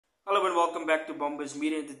Hello and welcome back to Bombus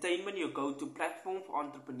Media Entertainment, your go-to platform for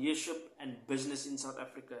entrepreneurship and business in South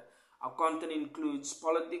Africa. Our content includes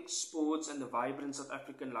politics, sports and the vibrant South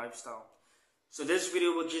African lifestyle. So this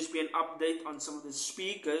video will just be an update on some of the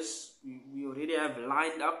speakers we already have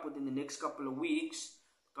lined up within the next couple of weeks.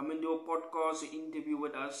 Come and do a podcast or interview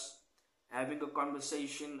with us, having a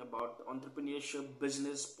conversation about entrepreneurship,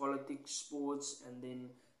 business, politics, sports and then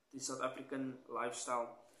the South African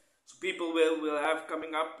lifestyle. So people we'll have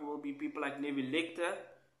coming up will be people like Neville Lecter.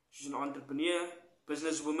 She's an entrepreneur,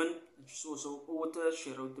 businesswoman, and she's also an author.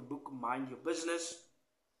 She wrote the book Mind Your Business.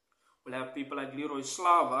 We'll have people like Leroy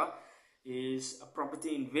Slava, is a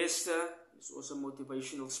property investor, he's also a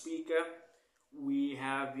motivational speaker. We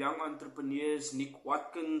have young entrepreneurs Nick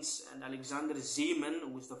Watkins and Alexander Zeman,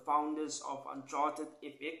 who is the founders of Uncharted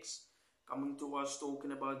FX, coming to us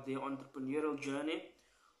talking about their entrepreneurial journey.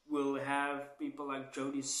 We'll have people like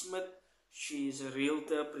Jody Smith. She's a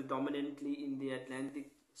realtor predominantly in the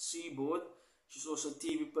Atlantic seaboard. She's also a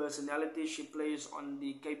TV personality. She plays on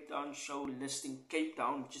the Cape Town show Listing Cape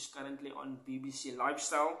Town, which is currently on BBC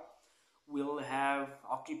Lifestyle. We'll have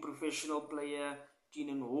hockey professional player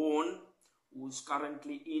Keenan Horn, who's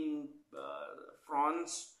currently in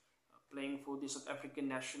France, playing for the South African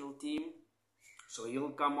national team. So he'll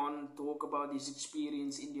come on, talk about his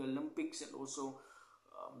experience in the Olympics and also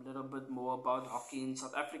a little bit more about hockey in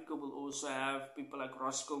South Africa. We'll also have people like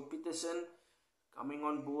Roscoe Peterson coming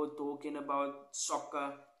on board, talking about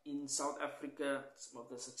soccer in South Africa, some of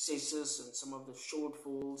the successes and some of the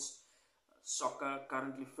shortfalls soccer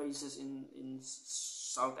currently faces in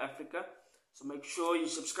South Africa. So make sure you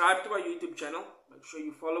subscribe to our YouTube channel. Make sure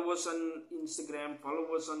you follow us on Instagram,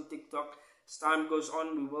 follow us on TikTok. As time goes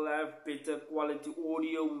on, we will have better quality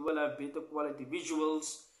audio, we will have better quality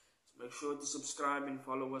visuals. Make sure to subscribe and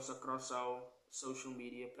follow us across our social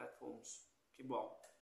media platforms. Keep well.